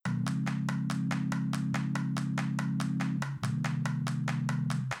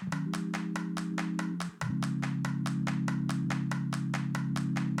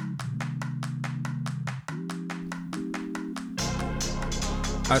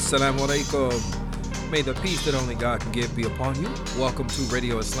Assalamu alaikum. May the peace that only God can give be upon you. Welcome to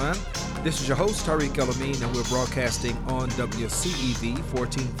Radio Islam. This is your host, Tariq El-Amin, and we're broadcasting on WCEV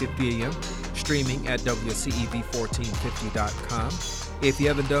 1450 AM, streaming at WCEV1450.com. If you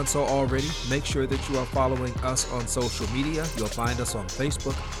haven't done so already, make sure that you are following us on social media. You'll find us on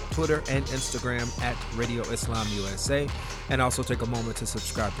Facebook, Twitter, and Instagram at Radio Islam USA. And also take a moment to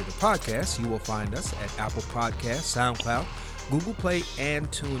subscribe to the podcast. You will find us at Apple Podcasts, SoundCloud, Google Play, and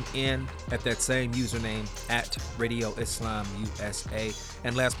TuneIn at that same username at Radio Islam USA.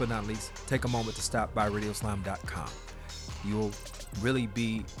 And last but not least, take a moment to stop by RadioIslam.com. You'll really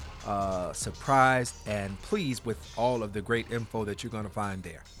be surprised and pleased with all of the great info that you're going to find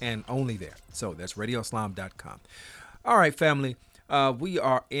there, and only there. So that's RadioIslam.com. All right, family, we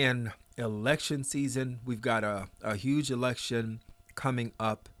are in election season. We've got a huge election coming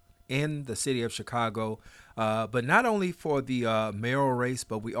up in the city of Chicago, but not only for the mayoral race,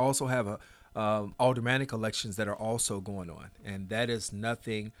 but we also have aldermanic elections that are also going on, and that is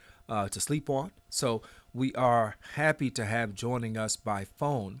nothing to sleep on. So we are happy to have joining us by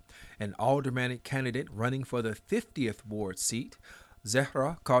phone an aldermanic candidate running for the 50th ward seat,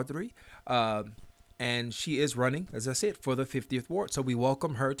 Zahra Qadri, and she is running, as I said, for the 50th ward. So we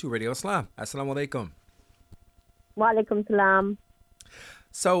welcome her to Radio Islam. Assalamu alaikum. Wa alaikum salam.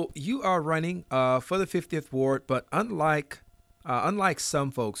 So you are running for the 50th ward, but unlike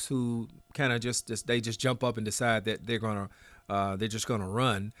some folks who kind of just jump up and decide that they're just gonna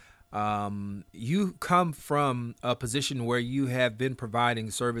run, you come from a position where you have been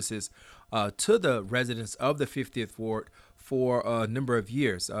providing services to the residents of the 50th ward for a number of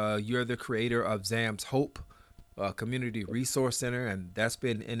years. You're the creator of ZAM's Hope Community Resource Center, and that's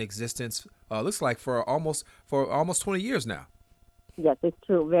been in existence looks like for almost 20 years now. Yes, it's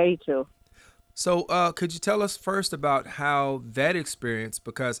true. Very true. So could you tell us first about how that experience,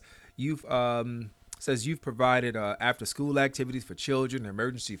 because you've says you've provided after-school activities for children,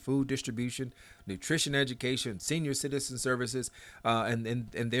 emergency food distribution, nutrition education, senior citizen services, and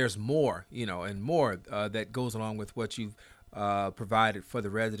there's more, and more that goes along with what you've provided for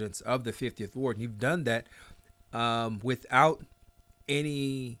the residents of the 50th ward. And you've done that without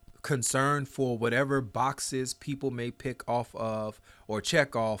any concern for whatever boxes people may pick off of or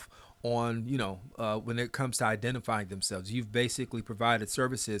check off on, when it comes to identifying themselves. You've basically provided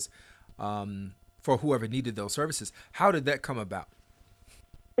services for whoever needed those services. How did that come about?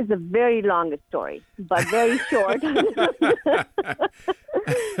 It's a very long story, but very short. So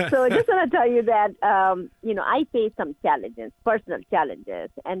I just want to tell you that, I faced some challenges, personal challenges,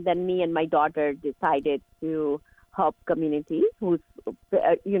 and then me and my daughter decided to help communities who's,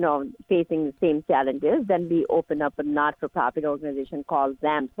 facing the same challenges. Then we opened up a not-for-profit organization called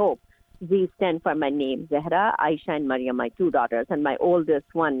ZAM's Hope. Z stand for my name, Zahra, Aisha, and Maryam, my two daughters, and my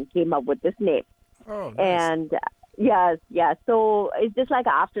oldest one came up with this name. Oh, nice. And yes. So it's just like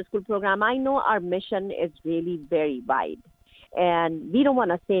an after-school program. I know our mission is really very wide, and we don't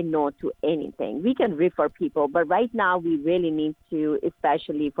want to say no to anything. We can refer people, but right now we really need to,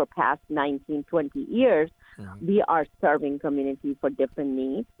 especially for past 19, 20 years, we are serving community for different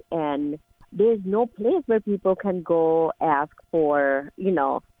needs, and there's no place where people can go ask for,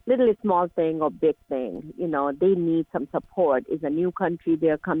 little small thing or big thing. They need some support. It's a new country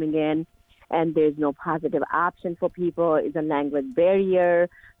they're coming in, and there's no positive option for people. It's a language barrier.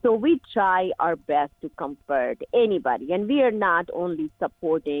 So we try our best to comfort anybody. And we are not only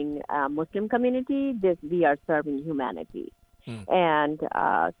supporting Muslim community, we are serving humanity. And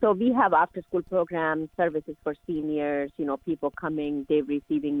so we have after-school programs, services for seniors, people coming, they're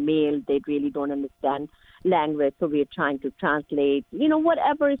receiving mail, they really don't understand language, so we're trying to translate,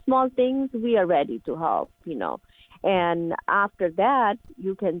 whatever small things, we are ready to help, And after that,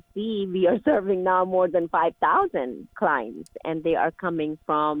 you can see we are serving now more than 5,000 clients, and they are coming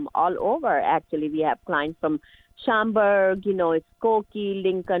from all over. Actually, we have clients from Schaumburg, Skokie,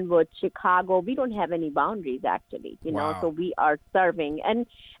 Lincolnwood, Chicago. We don't have any boundaries, actually, Wow. So we are serving.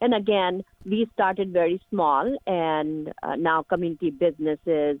 And again, we started very small, and now community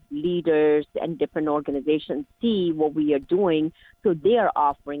businesses, leaders, and different organizations see what we are doing. So they are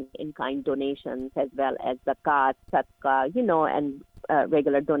offering in-kind donations as well as zakat, sadaqah, and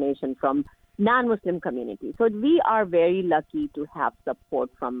regular donation from non-Muslim communities. So we are very lucky to have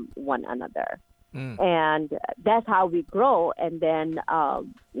support from one another. And that's how we grow. And then,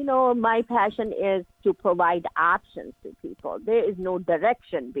 my passion is to provide options to people. There is no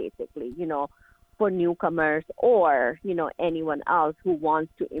direction, basically, for newcomers or, anyone else who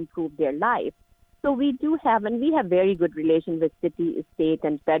wants to improve their life. So we do have, and we have very good relations with city, state,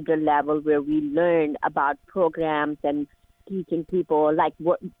 and federal level where we learn about programs and teaching people, like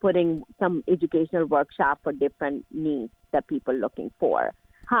putting some educational workshop for different needs that people are looking for,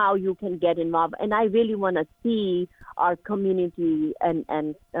 how you can get involved. And I really want to see our community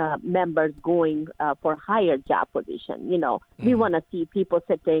and members going for higher job position. We want to see people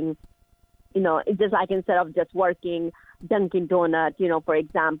sitting, it's just like instead of just working Dunkin' Donut, for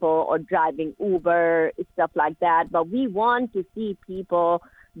example, or driving Uber, stuff like that. But we want to see people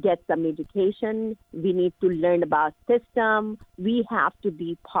get some education. We need to learn about system. We have to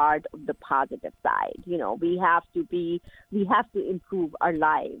be part of the positive side. We have to improve our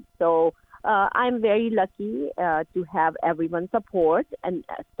lives. So I'm very lucky to have everyone's support and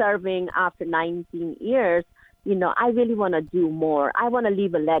serving after 19 years. I really want to do more. I want to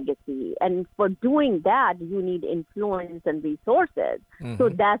leave a legacy. And for doing that, you need influence and resources. Mm-hmm. So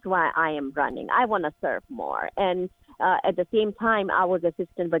that's why I am running. I want to serve more. And at the same time, I was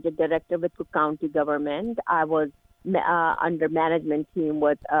assistant budget director with Cook County government. I was under management team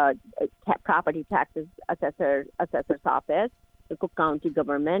with property taxes assessor's office, the Cook County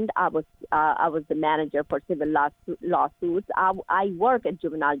government. I was the manager for civil lawsuits. I work at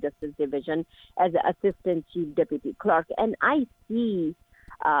Juvenile Justice Division as an assistant chief deputy clerk, and I see,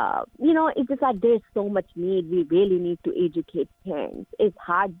 it's just like there's so much need. We really need to educate parents. It's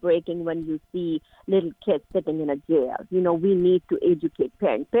heartbreaking when you see little kids sitting in a jail. We need to educate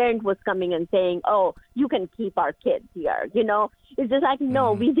parents. Parent was coming and saying, "Oh, you can keep our kids here." It's just like,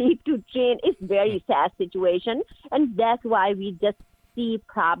 no, we need to change. It's very sad situation, and that's why we just see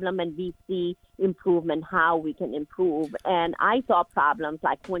problem and we see improvement, how we can improve. And I saw problems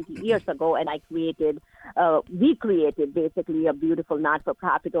like 20 years ago, and we created basically a beautiful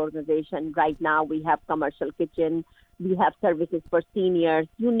not-for-profit organization. Right now we have commercial kitchen, we have services for seniors,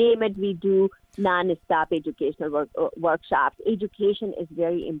 you name it, we do non-stop educational workshops. Education is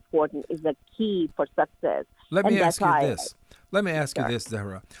very important, is the key for success. Let me ask you this,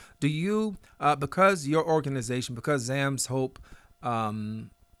 Zahra. Do you, because your organization, because Zam's Hope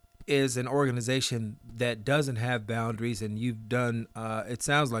is an organization that doesn't have boundaries, and you've done, it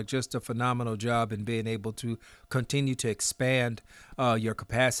sounds like, just a phenomenal job in being able to continue to expand your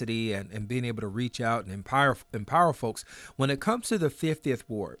capacity and being able to reach out and empower folks. When it comes to the 50th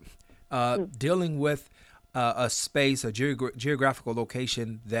Ward, dealing with a space, a geographical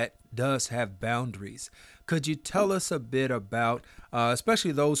location that does have boundaries, could you tell us a bit about,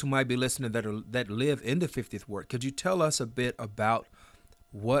 especially those who might be listening that live in the 50th Ward, could you tell us a bit about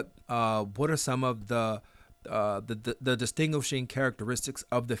what are some of the distinguishing characteristics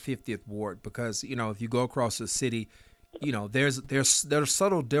of the 50th Ward? Because if you go across the city, there are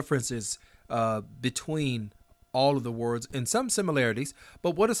subtle differences between all of the wards and some similarities.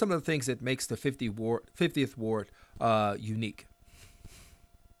 But what are some of the things that makes the 50th Ward unique?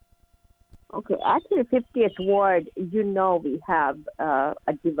 Okay, actually, 50th Ward, we have a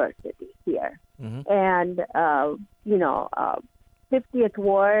diversity here, and 50th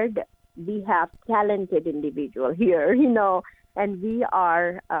Ward, we have talented individuals here, and we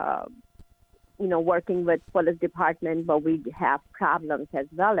are, working with police department, but we have problems as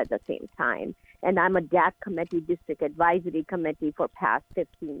well at the same time. And I'm a DAC committee, district advisory committee for past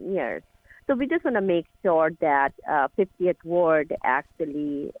 15 years. So we just want to make sure that 50th Ward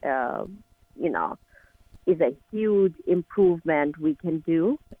actually, is a huge improvement we can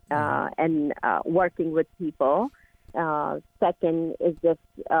do, and working with people. Second is just,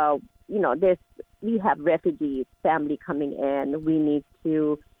 we have refugee family coming in. We need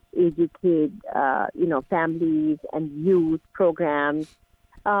to educate, families and youth programs.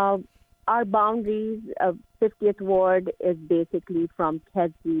 Our boundaries of 50th Ward is basically from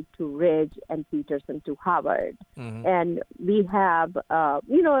Kedzie to Ridge and Peterson to Howard. And we have,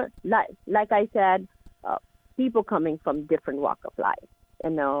 like I said, people coming from different walk of life.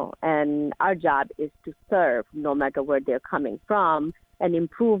 And our job is to serve no matter where they're coming from. And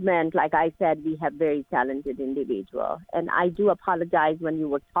improvement, like I said, we have very talented individuals. And I do apologize when you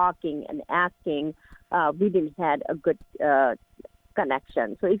were talking and asking, we didn't have a good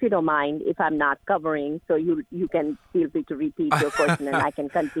connection. So if you don't mind, if I'm not covering, so you can feel free to repeat your question and I can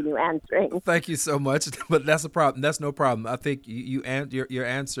continue answering. Thank you so much, but that's a problem. That's no problem. I think your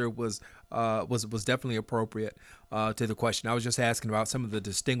answer was definitely appropriate to the question. I was just asking about some of the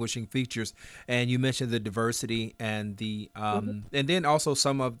distinguishing features, and you mentioned the diversity and the and then also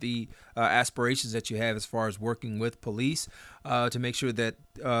some of the aspirations that you have as far as working with police to make sure that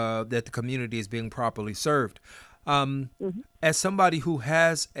that the community is being properly served. As somebody who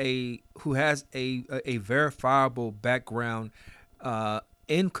has a verifiable background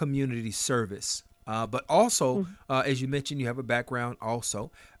in community service, but also, as you mentioned, you have a background also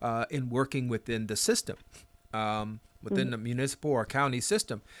in working within the system. within the municipal or county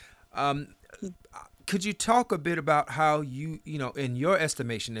system. Could you talk a bit about how in your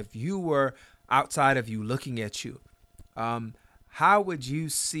estimation, if you were outside of you looking at you, how would you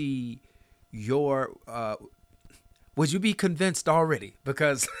see your would you be convinced already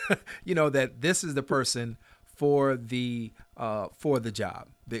because that this is the person for the job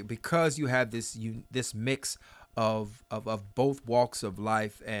because you have this mix of both walks of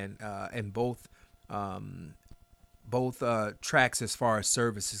life and both tracks as far as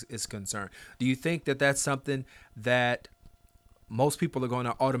service is concerned? Do you think that that's something that most people are going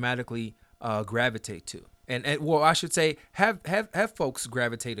to automatically gravitate to? And well, I should say, have folks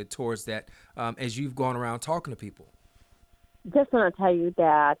gravitated towards that as you've gone around talking to people? Just want to tell you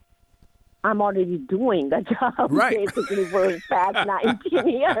that I'm already doing the job basically for the past 19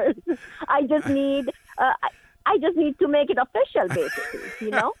 years. I just need to make it official,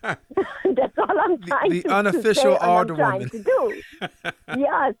 basically. That's all I'm trying the to unofficial say, alderwoman. to do.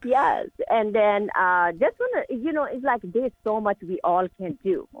 Yes. And then just want to, it's like there's so much we all can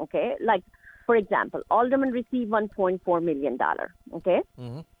do. Okay, like for example, aldermen receive $1.4 million. Okay,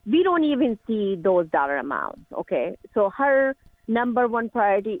 we don't even see those dollar amounts. Okay, so her number one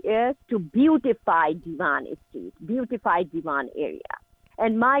priority is to beautify Devon Street, beautify Devon area.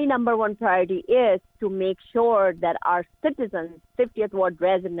 And my number one priority is to make sure that our citizens, 50th Ward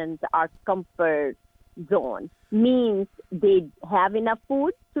residents, are comfort zone. Means they have enough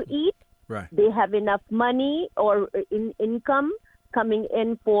food to eat. Right. They have enough money or income coming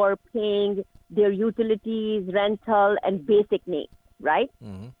in for paying their utilities, rental, and basic needs, right?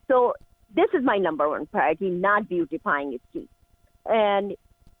 Mm-hmm. So this is my number one priority, not beautifying its streets. And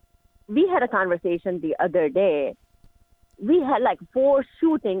we had a conversation the other day. We had like 4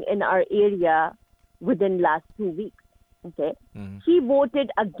 shootings in our area within last 2 weeks. Okay, She voted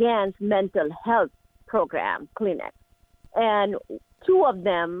against mental health program clinics, and 2 of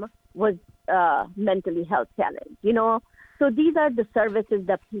them was mentally health challenge. So these are the services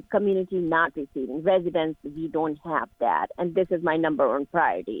that the community not receiving. Residents, we don't have that, and this is my number one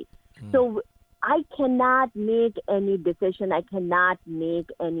priority. So I cannot make any decision. I cannot make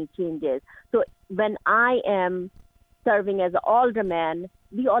any changes. So when I am serving as an alderman,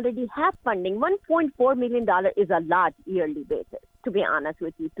 we already have funding. $1.4 million is a lot yearly basis, to be honest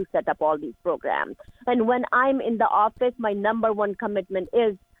with you, to set up all these programs. And when I'm in the office, my number one commitment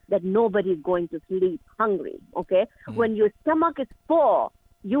is that nobody's going to sleep hungry, okay? When your stomach is full,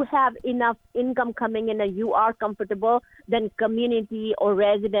 you have enough income coming in and you are comfortable, then community or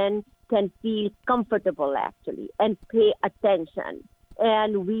resident can feel comfortable, actually, and pay attention.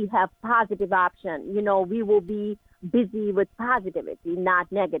 And we have positive option. We will be busy with positivity, not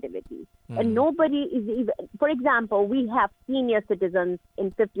negativity. And nobody is even, for example, we have senior citizens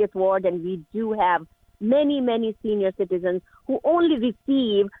in 50th Ward, and we do have many, many senior citizens who only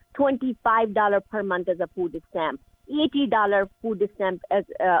receive $25 per month as a food stamp, $80 food stamp as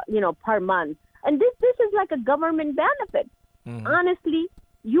per month. And this is like a government benefit. Honestly,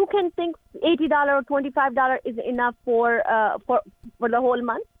 you can think $80 or $25 is enough for the whole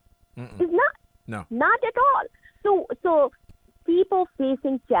month. It's not. No. Not at all. So people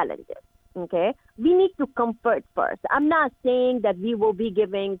facing challenges, okay, we need to comfort first. I'm not saying that we will be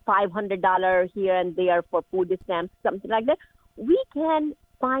giving $500 here and there for food stamps, something like that. We can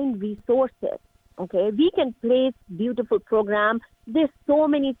find resources, okay? We can place beautiful programs. There's so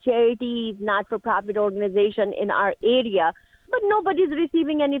many charities, not-for-profit organizations in our area, but nobody's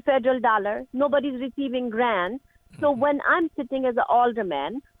receiving any federal dollar. Nobody's receiving grants. So when I'm sitting as an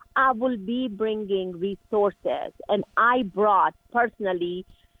alderman, I will be bringing resources. And I brought personally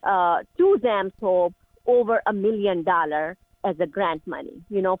to Zams Hope over $1 million as a grant money,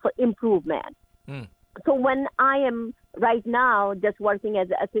 for improvement. So when I am right now just working as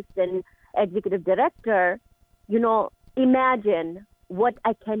an assistant executive director, imagine what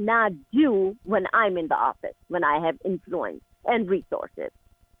I cannot do when I'm in the office, when I have influence and resources.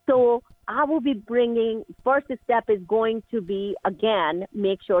 So I will be bringing, first step is going to be, again,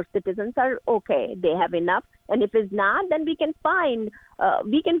 make sure citizens are okay, they have enough. And if it's not, then we can find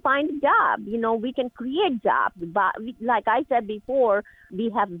a job. We can create jobs. But like I said before, we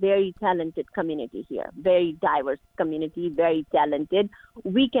have very talented community here, very diverse community, very talented.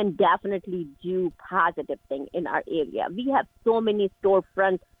 We can definitely do positive thing in our area. We have so many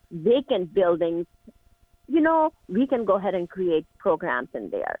storefronts, vacant buildings. We can go ahead and create programs in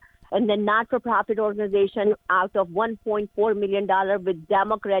there. And then not-for-profit organization, out of $1.4 million with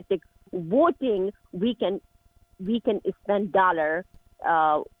democratic voting, we can spend dollar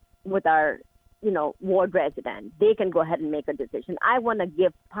with our, ward resident. They can go ahead and make a decision. I want to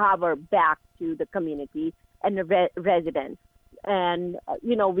give power back to the community and residents. And,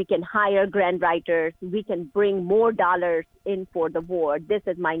 we can hire grant writers. We can bring more dollars in for the ward. This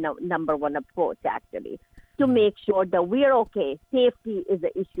is my number one approach, actually, to make sure that we're okay. Safety is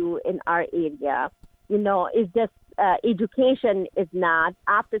an issue in our area. It's just education is not.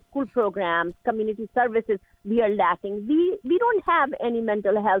 After school programs, community services, we are lacking. We don't have any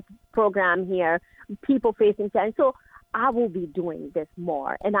mental health program here, people facing challenge. So I will be doing this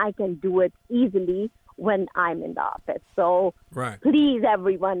more, and I can do it easily when I'm in the office. So Please,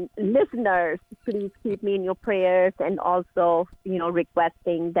 everyone, listeners, please keep me in your prayers, and also,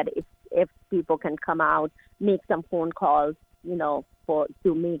 requesting that if people can come out, make some phone calls,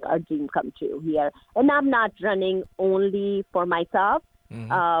 to make our dream come true here. And I'm not running only for myself.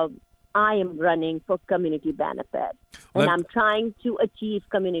 I am running for community benefit, and I'm trying to achieve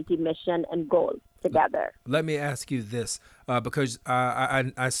community mission and goals together. Let me ask you this, because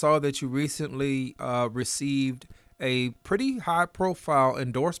I saw that you recently received a pretty high-profile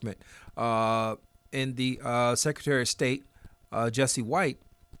endorsement in the Secretary of State, Jesse White,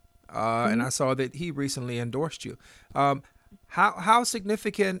 and I saw that he recently endorsed you. How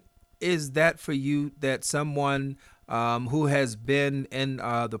significant is that for you, that someone who has been in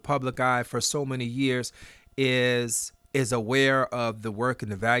the public eye for so many years is aware of the work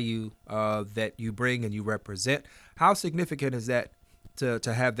and the value that you bring and you represent? How significant is that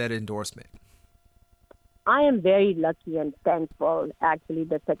to have that endorsement? I am very lucky and thankful. Actually,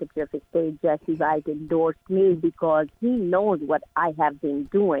 the Secretary of State, Jesse White, endorsed me because he knows what I have been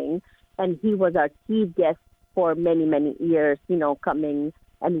doing, and he was our chief guest for many, many years, coming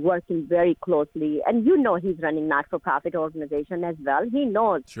and working very closely. And he's running not-for-profit organization as well. He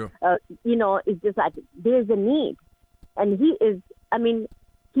knows, Sure. It's just like there's a need. And he is,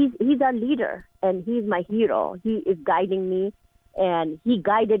 he's our leader, and he's my hero. He is guiding me, and he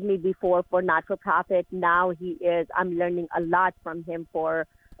guided me before for not-for-profit. Now I'm learning a lot from him for,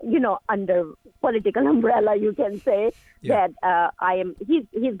 under political umbrella, you can say, that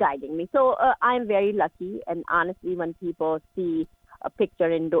he's guiding me. So I'm very lucky, and honestly, when people see a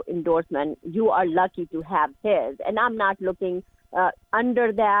picture endorsement, you are lucky to have his. And I'm not looking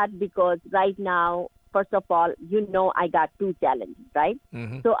under that, because right now, first of all, I got two challenges, right?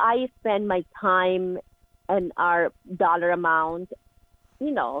 Mm-hmm. So I spend my time and our dollar amount,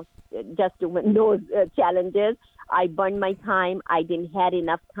 just to win those challenges. I burned my time. I didn't have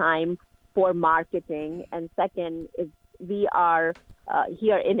enough time for marketing. And second is we are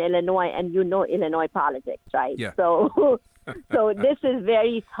here in Illinois, and Illinois politics, right? Yeah. So this is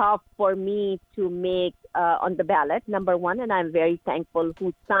very tough for me to make on the ballot, number one, and I'm very thankful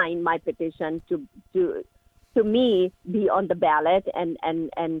who signed my petition to me be on the ballot,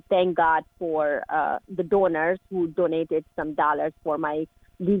 and thank God for the donors who donated some dollars for my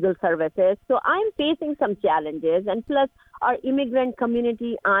legal services. So I'm facing some challenges, and plus our immigrant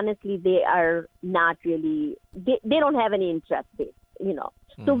community, honestly, they are not really, they don't have any interest base,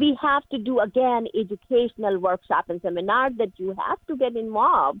 So we have to do, again, educational workshop and seminar that you have to get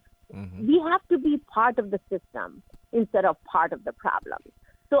involved. Mm-hmm. We have to be part of the system instead of part of the problem.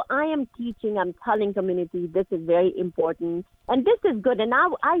 So I am teaching, I'm telling community this is very important, and this is good. And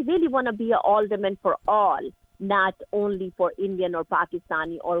I really want to be an alderman for all, not only for Indian or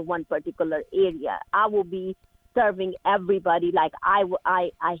Pakistani or one particular area. I will be serving everybody, like I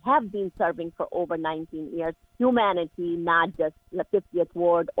have been serving for over 19 years. Humanity, not just the 50th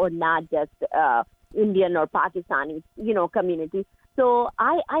ward or not just Indian or Pakistani, community. So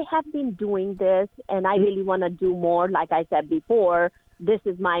I have been doing this, and I really want to do more. Like I said before, this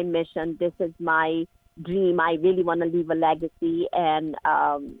is my mission. This is my dream. I really want to leave a legacy. And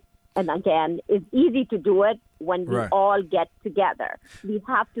again, it's easy to do it when we all get together. We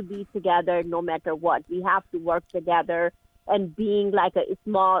have to be together no matter what. We have to work together, and being like a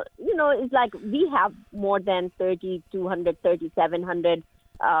small, it's like we have more than 3,200, 3,700,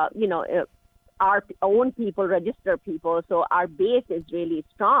 our own people, register people. So our base is really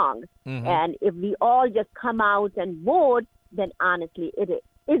strong. Mm-hmm. And if we all just come out and vote, then honestly, it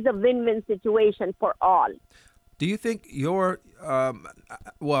is a win-win situation for all. Do you think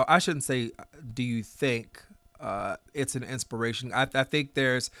well, I shouldn't say, do you think it's an inspiration? I think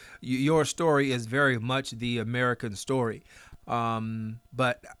your story is very much the American story.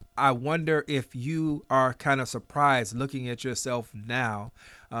 But I wonder if you are kind of surprised looking at yourself now,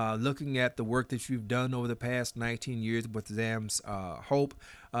 looking at the work that you've done over the past 19 years with ZAM's Hope,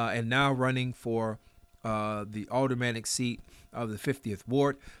 and now running for the aldermanic seat of the 50th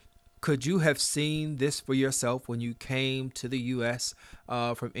Ward. Could you have seen this for yourself when you came to the U.S.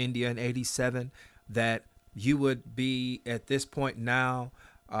 From India in '87, that you would be at this point now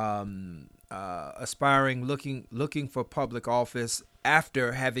aspiring, looking for public office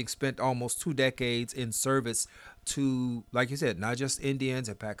after having spent almost 2 decades in service to, like you said, not just Indians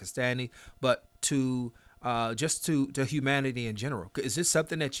and Pakistani, but to just to humanity in general. Is this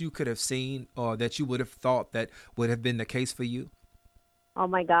something that you could have seen or that you would have thought that would have been the case for you? Oh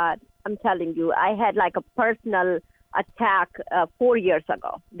my God, I'm telling you, I had like a personal attack 4 years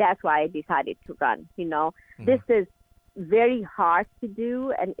ago. That's why I decided to run. This is very hard to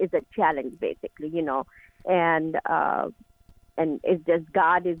do and is a challenge, basically. And it's just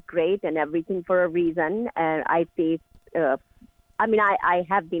God is great and everything for a reason. And I face, I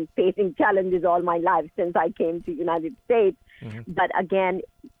have been facing challenges all my life since I came to United States. Mm-hmm. But again,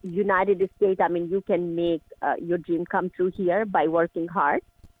 United States, you can make your dream come true here by working hard.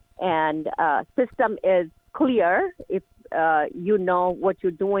 And system is clear. If you know what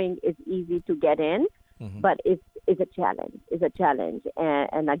you're doing, it's easy to get in. Mm-hmm. But it's a challenge. It's a challenge.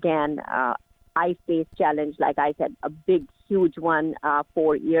 And again, I faced challenge, like I said, a big, huge one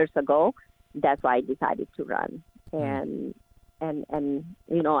 4 years ago. That's why I decided to run. Mm-hmm. And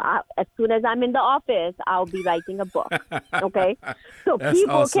as soon as I'm in the office, I'll be writing a book, okay? So That's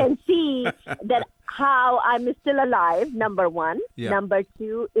people awesome. can see that how I'm still alive, number one. Yeah. Number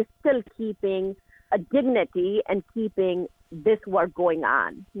two is still keeping a dignity and keeping this work going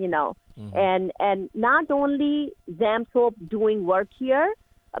on, Mm-hmm. And not only Zamsoap doing work here,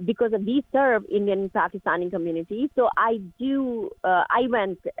 because we serve Indian and Pakistani community. So I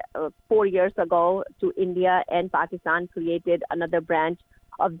went 4 years ago to India and Pakistan, created another branch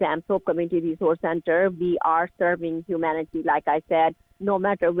of Zamsoap Community Resource Center. We are serving humanity, like I said, no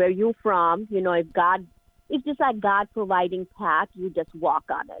matter where you're from. It's just like God providing path, you just walk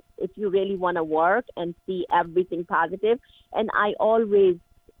on it. If you really want to work and see everything positive. And I always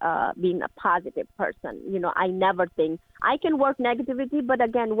being a positive person. I never think I can work negativity, but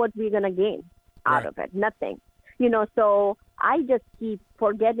again, what we're going to gain out of it? Nothing. So I just keep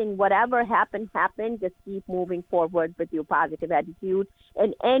forgetting whatever happened, just keep moving forward with your positive attitude,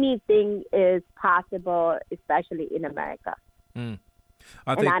 and anything is possible, especially in America. And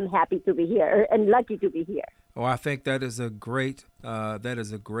I'm happy to be here and lucky to be here. Well, I think that is a great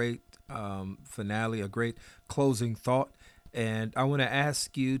finale, a great closing thought. And I want to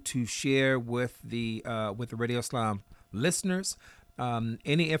ask you to share with the Radio Islam listeners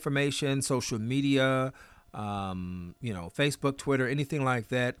any information, social media, Facebook, Twitter, anything like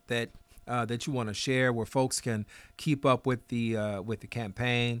that you want to share, where folks can keep up with the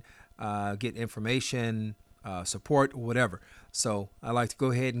campaign, get information, support, whatever. So I'd like to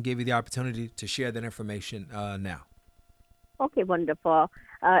go ahead and give you the opportunity to share that information now. Okay, wonderful.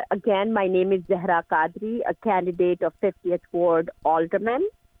 Again, my name is Zahra Qadri, a candidate of 50th Ward Alderman,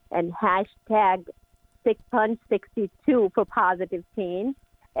 and hashtag 662 for positive change.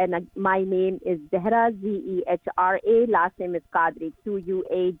 And my name is Zahra, Zehra. Last name is Qadri,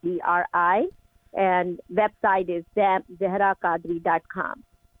 Quadri. And website is zahraqadri.com.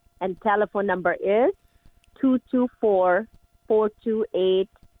 And telephone number is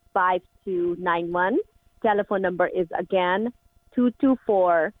 224-428-5291. Telephone number is again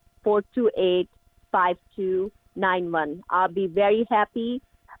 224-428-5291. I'll be very happy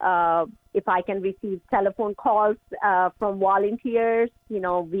if I can receive telephone calls from volunteers.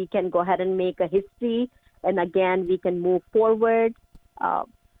 We can go ahead and make a history, and again, we can move forward.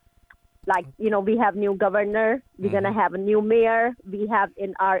 We have new governor. We're going to have a new mayor. We have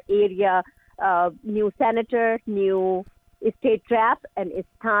in our area new senator, new state rep, and it's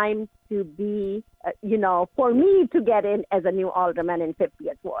time to be, for me to get in as a new alderman in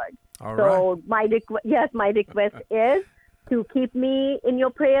 50th Ward. All so right. my request is to keep me in your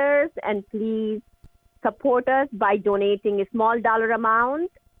prayers, and please support us by donating a small dollar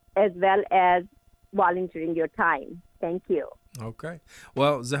amount as well as volunteering your time. Thank you. Okay.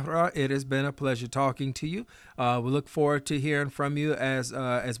 Well, Zahra, it has been a pleasure talking to you. We look forward to hearing from you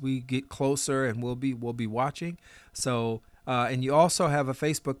as we get closer, and we'll be watching. So, and you also have a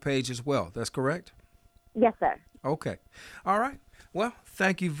Facebook page as well. That's correct? Yes, sir. Okay. All right. Well,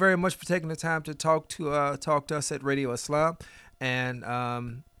 thank you very much for taking the time to talk to us at Radio Islam, and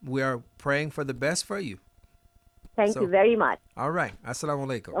we are praying for the best for you. Thank you very much. All right. Assalamu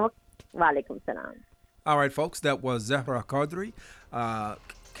alaikum. Okay. Wa alaikum salam. All right, folks, that was Zahra Qadri,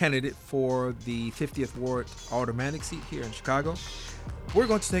 candidate for the 50th Ward Aldermanic seat here in Chicago. We're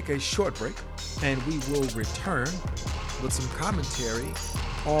going to take a short break, and we will return with some commentary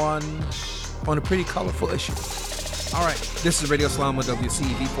on a pretty colorful issue. All right, this is Radio Islam on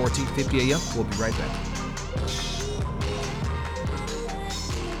WCEV 1450 AM. We'll be right back.